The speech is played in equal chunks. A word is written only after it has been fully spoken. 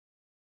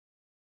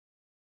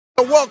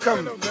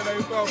Welcome.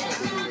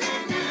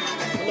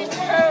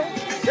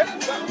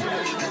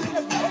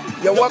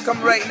 You're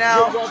welcome right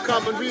now. You're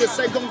welcome, and we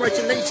say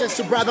congratulations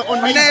to brother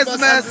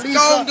Onesmus.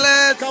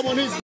 Congrats. Come on,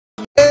 his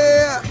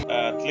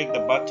click the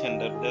button.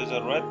 There's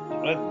a red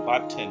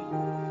button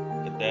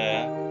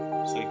there,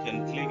 so you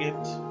can click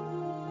it.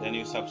 Then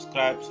you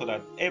subscribe so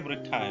that every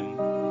time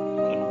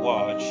you can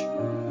watch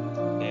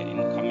the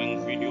incoming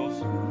videos.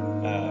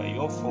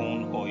 Your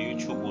phone or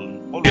YouTube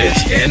will always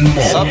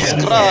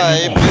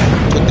subscribe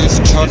to this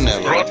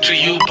channel. Brought to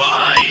you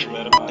by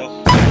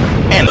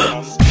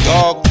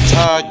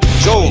Dr.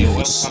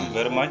 Jones. Welcome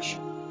very much.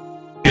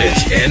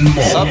 and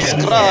more.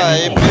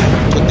 Subscribe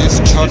to this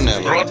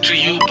channel. Brought to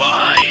you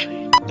by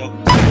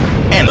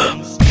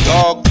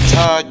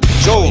Dr.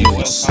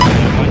 Jones.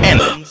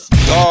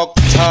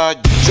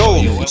 Dr.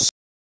 Jones.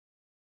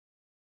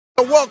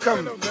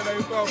 Welcome.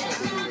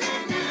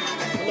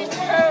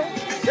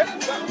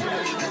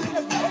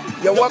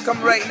 You're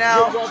welcome right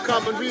now. You're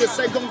welcome, and we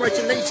say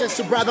congratulations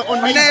to brother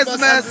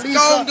Onesmus.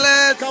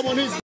 Congrats. Come on,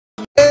 his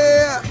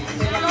Yeah.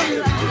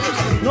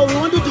 No, we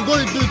wanted to go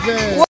and do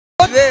there. What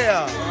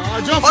there?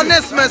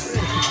 Onesmus.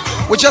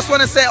 We just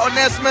want to say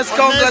Onesmus,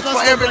 congrats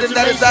for everything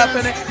that is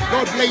happening.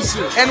 God bless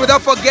you. And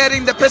without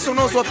forgetting the person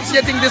who's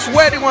officiating this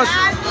wedding was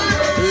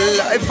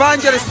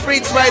Evangelist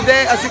Fritz right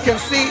there, as you can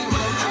see.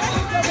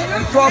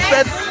 And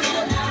Prophet.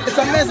 It's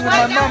amazing with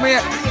my mom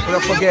here.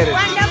 Without forgetting.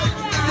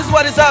 This is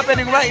what is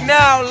happening right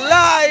now,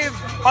 live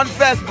on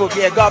Facebook.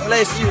 Yeah, God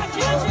bless you.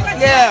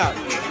 Yeah.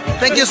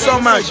 Thank you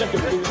so much.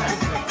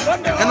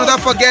 And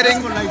without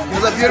forgetting,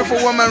 there's a beautiful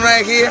woman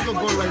right here.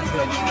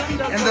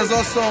 And there's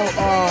also,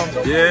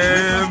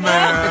 yeah,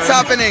 man. It's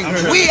happening.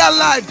 We are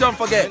live, don't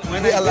forget.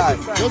 We are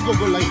live. Let's go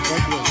live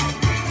right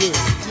here.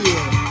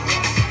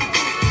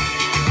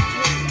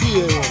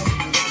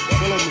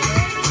 Follow me.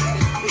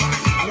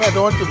 I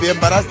don't want to be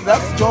embarrassed.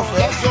 That's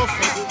Joffrey.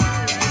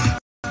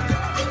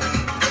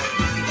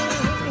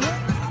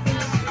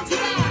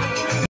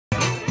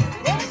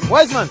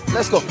 Wise man,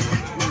 let's go.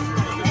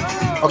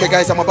 Okay,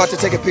 guys, I'm about to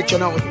take a picture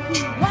now.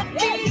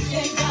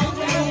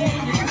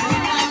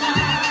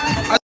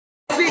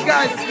 See,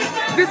 guys,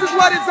 this is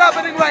what is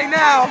happening right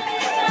now.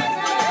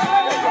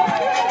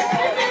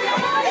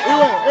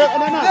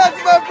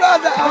 That's my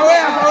brother.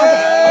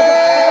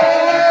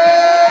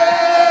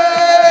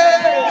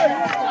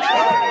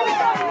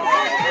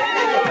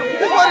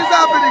 This is what is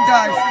happening,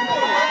 guys.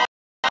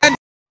 And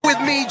with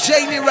me,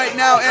 Janie, right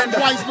now, and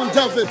Wiseman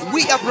David.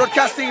 We are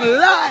broadcasting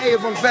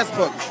live on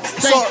Facebook.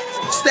 So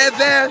stay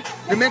there,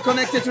 remain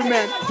connected to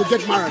men to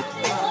get married.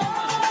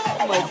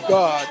 Oh my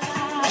God.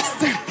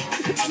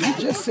 You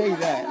just say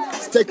that.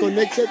 Stay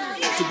connected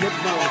to get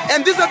married.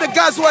 And these are the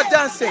guys who are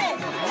dancing.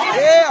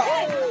 Yeah.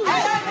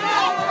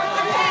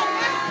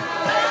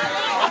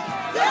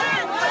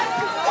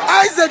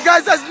 Isaac,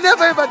 guys, has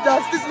never ever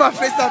danced. This is my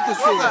first time to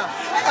see it.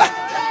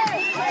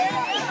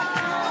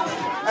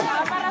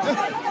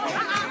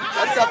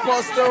 That's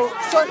Apostle.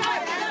 Sorry.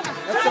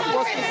 That's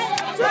Apostle.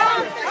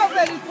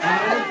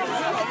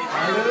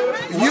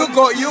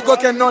 Hugo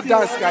cannot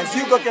dance, guys.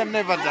 Hugo can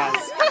never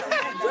dance.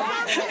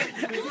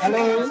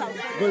 Hello.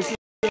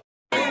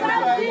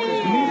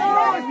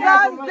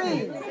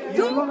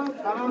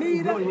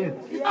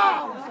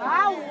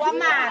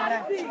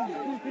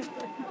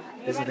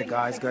 These are the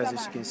guys,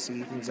 as you can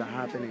see, things are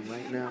happening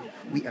right now.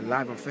 We are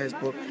live on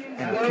Facebook,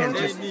 and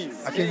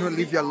I can't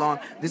leave you alone.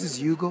 This is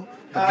Hugo.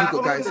 But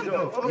Hugo, guys,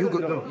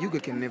 Hugo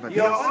can never dance.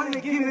 You're only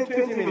given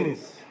 20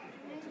 minutes.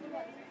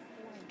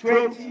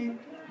 20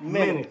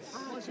 minutes.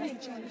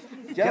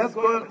 Just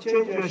go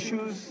change your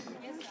shoes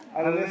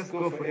and let's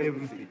go for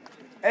everything.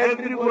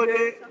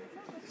 Everybody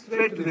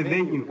straight to the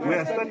venue. We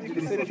are starting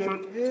the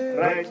reception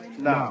right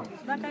now.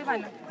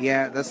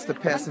 Yeah, that's the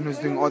person who's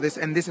doing all this,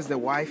 and this is the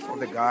wife of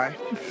the guy.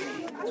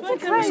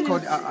 It's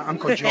called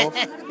Uncle Joe,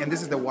 and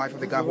this is the wife of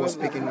the guy who's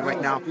speaking right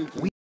now.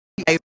 We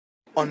are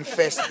on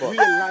Facebook.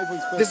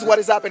 This is what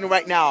is happening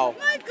right now.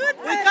 My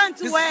goodness. We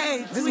can't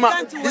wait.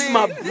 This is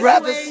my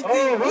brothers.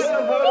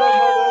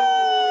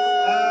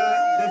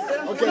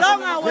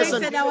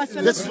 Listen,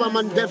 this is my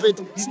man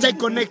David. Stay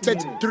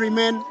connected to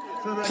remain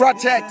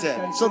protected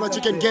so that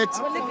you can get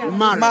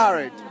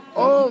married.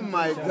 Oh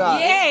my God.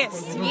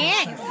 Yes.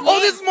 Oh,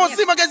 this is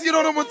Monsima, guys. You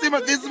don't know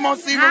Monsima. This is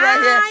Monsima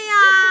right here.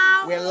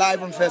 We're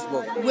live on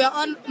Facebook. We're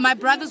on my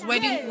brother's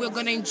wedding. We're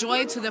gonna enjoy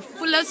it to the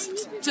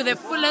fullest,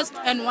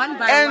 and one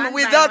by one. And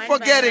without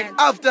forgetting,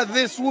 after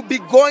this, we'll be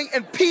going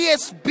and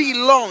PSB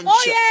launch.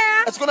 Oh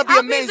yeah, it's gonna be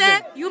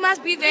amazing. You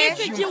must be there.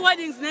 PCG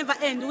weddings never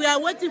end. We are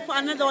waiting for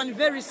another one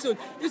very soon.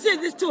 You see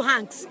these two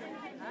hanks.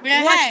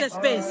 Watch the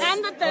space.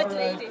 And the third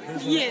lady.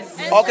 Yes.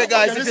 Okay,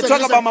 guys, if you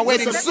talk about my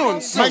wedding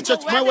soon.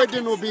 My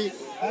wedding will be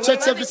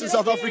church service in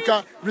South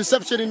Africa,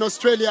 reception in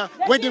Australia,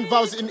 wedding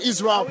vows in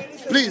Israel.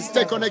 Please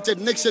stay connected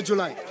next year,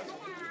 July.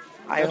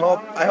 I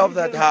hope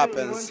that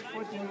happens.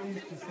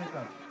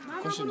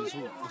 Question is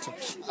who?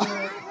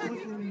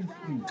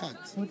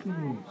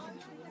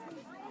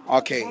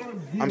 Okay,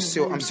 I'm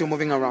still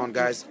moving around,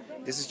 guys.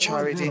 This is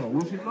Charity.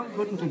 We should not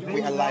go to the venue.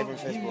 We are live on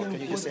Facebook.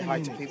 Can you just say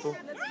hi to people?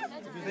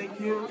 Thank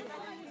you.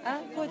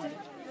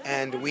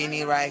 And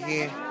Winnie right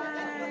here.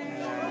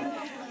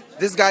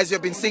 This guy's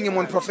you've been singing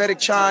on Prophetic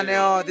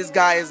Channel. This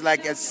guy is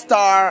like a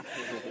star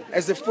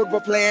as a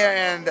football player,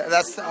 and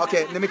that's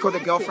okay. Let me call the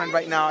girlfriend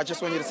right now. I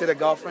just want you to say the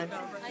girlfriend.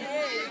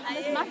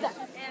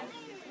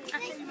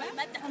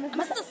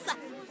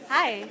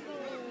 Hi.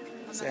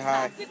 Say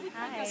hi.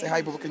 Hi. Say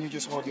hi, Boo. Can you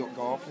just hold your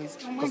girl, please?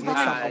 Because next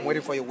time I'm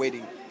waiting for your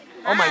wedding.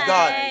 Oh my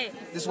God.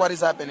 This is what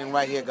is happening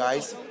right here,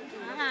 guys.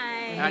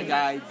 Hi. Hi,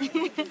 guys.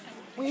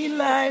 We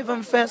live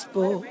on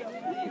Facebook.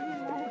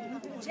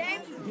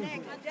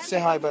 Say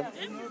hi, bud.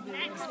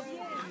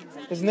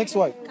 It's next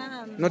one.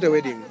 Not the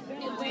wedding. The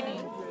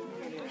wedding.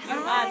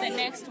 The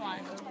next one.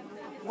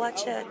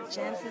 Watch it.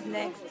 James is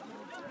next.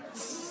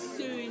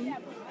 Soon.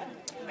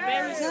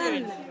 Very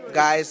soon.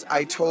 Guys,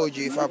 I told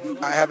you if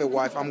I have a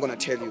wife, I'm going to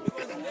tell you.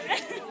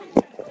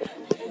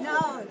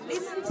 No,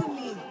 listen to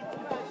me.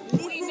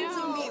 Listen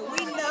to me.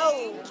 We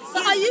know. So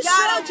are you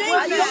sure,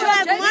 James? You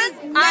have one?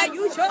 Are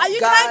you trying to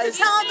Guys,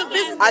 tell the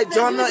business? I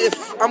don't know if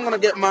I'm going to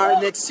get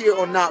married next year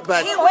or not,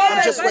 but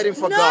I'm just waiting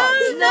for God.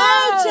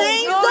 No,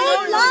 James,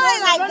 don't lie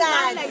like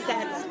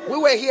that. We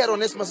were here at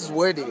Onesimus'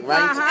 wedding,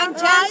 right? And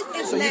James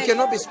is So you next.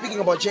 cannot be speaking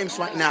about James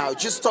right now.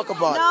 Just talk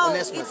about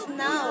Onesimus.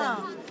 No.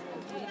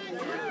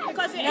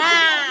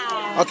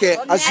 Okay,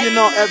 as you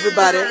know,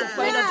 everybody.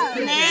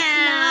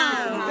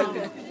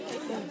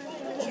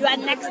 You are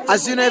next.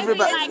 As you know,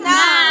 everybody.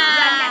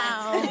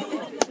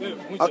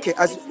 Okay,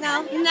 as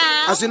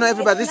you know,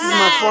 everybody, this is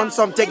my phone,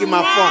 so I'm taking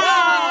my phone.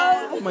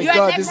 Oh my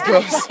God, this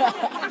girls.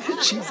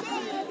 Jesus.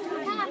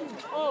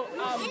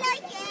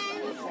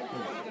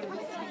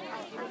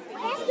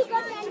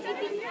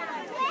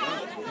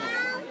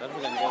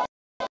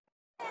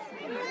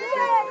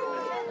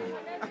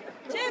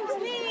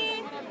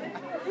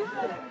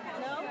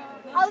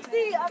 I'll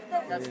see you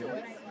after this.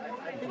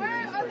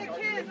 Where are the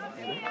kids?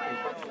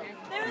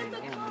 They're in the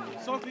car.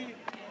 Sophie.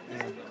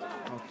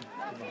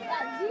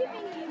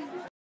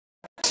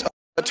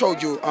 I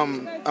told you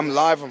I'm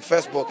live on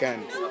Facebook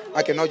and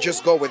I cannot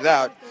just go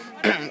without.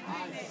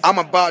 I'm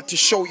about to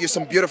show you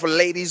some beautiful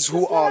ladies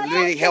who are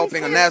really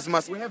helping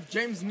Onesimus. We have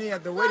James Nee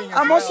at the wedding.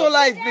 I'm also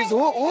live, please.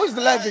 Who is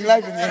the live in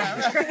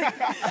here?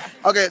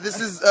 Okay, this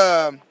is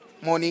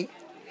Moni.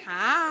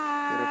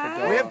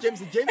 Hi. We have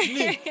James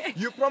Nee.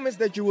 You promised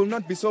that you will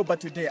not be sober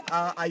today.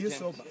 Are you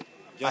sober?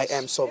 I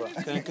am sober.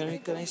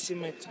 Can I see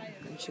my time?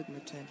 Can you check my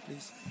time,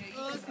 please?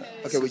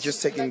 Okay, we're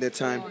just taking the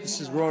time. This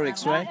is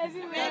Rolex, right?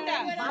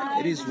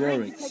 It is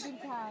Rolex.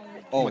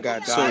 Oh my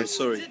God, guys.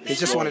 Sorry. He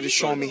just wanted to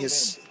show me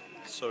his.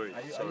 Sorry.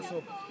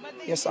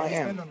 Yes, I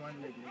am.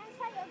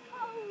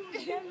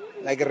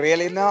 Like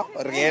really now?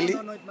 Really?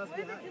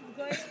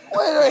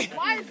 Wait.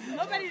 Why is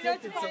nobody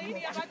notifying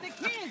me about the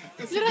kids?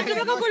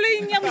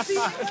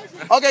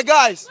 Okay,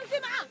 guys.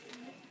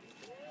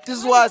 This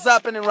is what's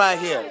happening right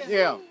here.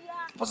 Yeah.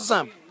 What's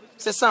Sam?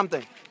 Say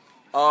something.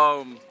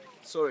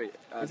 Sorry.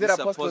 Is it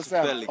Apostle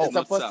Sam? Felix, Oh, It's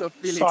Apostle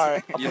Felix.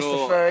 Sorry, You Apostle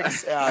know-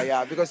 Felix.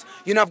 Yeah, because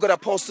I've got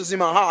apostles in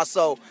my heart,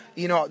 so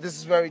this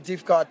is very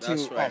difficult to.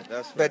 That's right.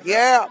 But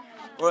yeah.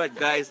 All right,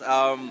 guys.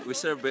 We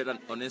celebrate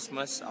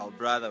Onesimus, our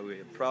brother.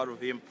 We're proud of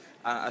him.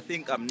 I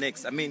think I'm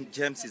next. I mean,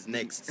 James is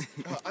next.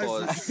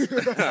 Because-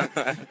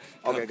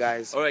 Okay,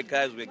 guys. All right,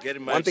 guys. We're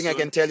getting married. One thing I soon.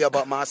 can tell you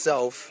about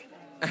myself.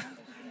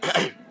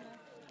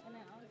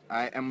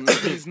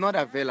 He's not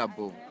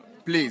available.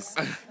 Please.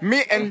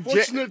 Me and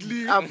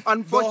Unfortunately,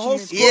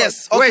 unfortunately.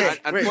 Yes. Okay.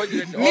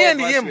 Unfortunately, Me and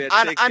all of us him. were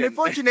And taken.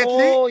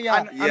 unfortunately, Oh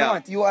yeah. Yeah. And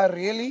what? You are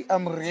really.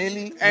 I'm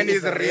really. and he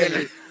he's is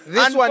really.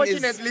 This one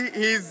is. Unfortunately,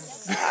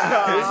 he's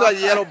This one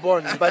yellow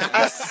born, but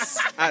us.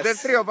 the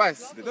three of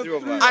us. The three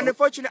of us.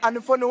 Unfortunately,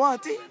 and for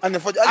what?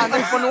 And for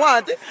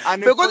what?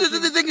 And Because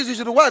the thing is, you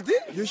should what?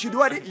 You should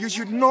what? You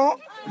should know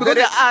because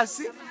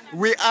us,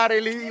 we are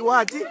really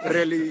what?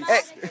 Really.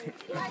 Hey.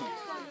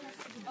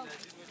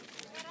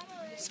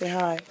 Say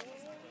hi.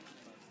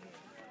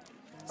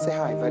 Say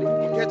hi, buddy.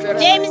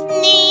 James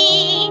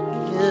Nee.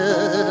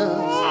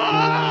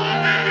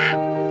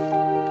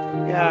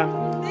 Yeah,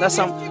 that's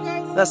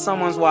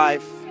someone's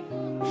wife.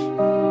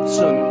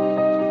 Soon.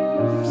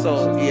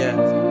 So yeah.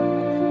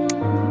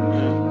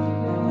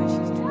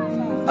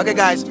 Okay,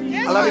 guys,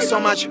 I love you so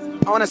much.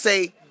 I want to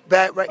say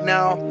that right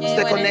now.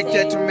 Stay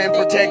connected to remain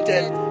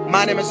protected.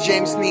 My name is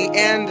James Nee,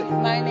 and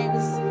My name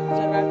is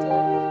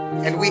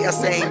Dorato. we are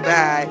saying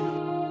bye.